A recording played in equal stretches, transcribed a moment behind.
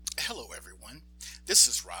Hello, everyone. This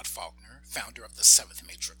is Rod Faulkner, founder of the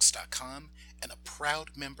 7thmatrix.com and a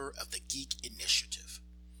proud member of the Geek Initiative.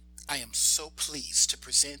 I am so pleased to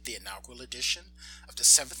present the inaugural edition of the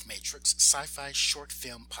 7th Matrix Sci-Fi Short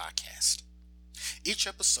Film Podcast. Each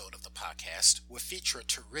episode of the podcast will feature a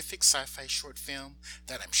terrific sci-fi short film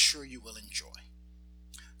that I'm sure you will enjoy.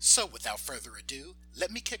 So without further ado, let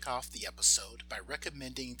me kick off the episode by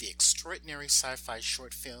recommending the extraordinary sci-fi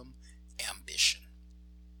short film Ambition.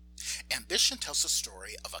 Ambition tells the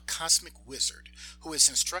story of a cosmic wizard who is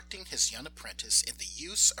instructing his young apprentice in the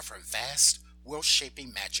use of her vast,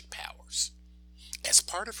 world-shaping magic powers. As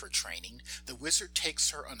part of her training, the wizard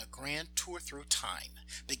takes her on a grand tour through time,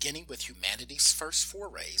 beginning with humanity's first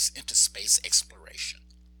forays into space exploration.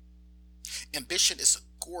 Ambition is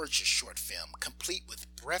a gorgeous short film, complete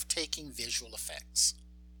with breathtaking visual effects.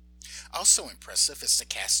 Also impressive is the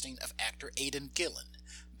casting of actor Aidan Gillen,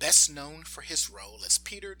 best known for his role as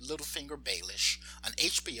Peter Littlefinger Baelish on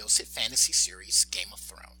HBO's hit fantasy series Game of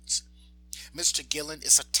Thrones. Mr. Gillen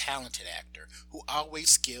is a talented actor who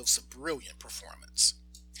always gives a brilliant performance.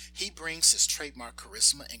 He brings his trademark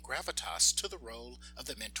charisma and gravitas to the role of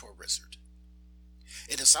the mentor wizard.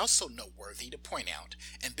 It is also noteworthy to point out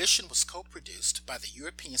Ambition was co-produced by the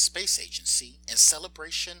European Space Agency in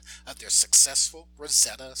celebration of their successful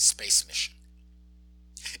Rosetta space mission.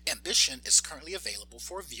 Ambition is currently available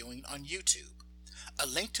for viewing on YouTube. A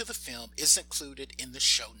link to the film is included in the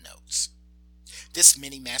show notes. This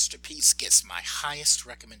mini masterpiece gets my highest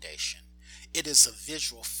recommendation. It is a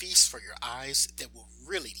visual feast for your eyes that will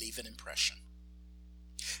really leave an impression.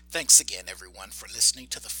 Thanks again, everyone, for listening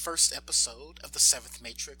to the first episode of the 7th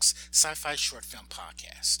Matrix Sci-Fi Short Film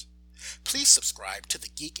Podcast. Please subscribe to the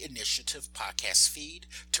Geek Initiative podcast feed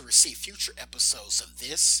to receive future episodes of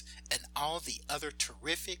this and all the other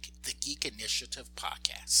terrific The Geek Initiative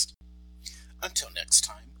podcast. Until next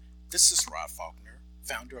time, this is Rod Faulkner,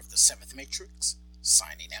 founder of the 7th Matrix,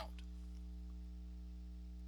 signing out.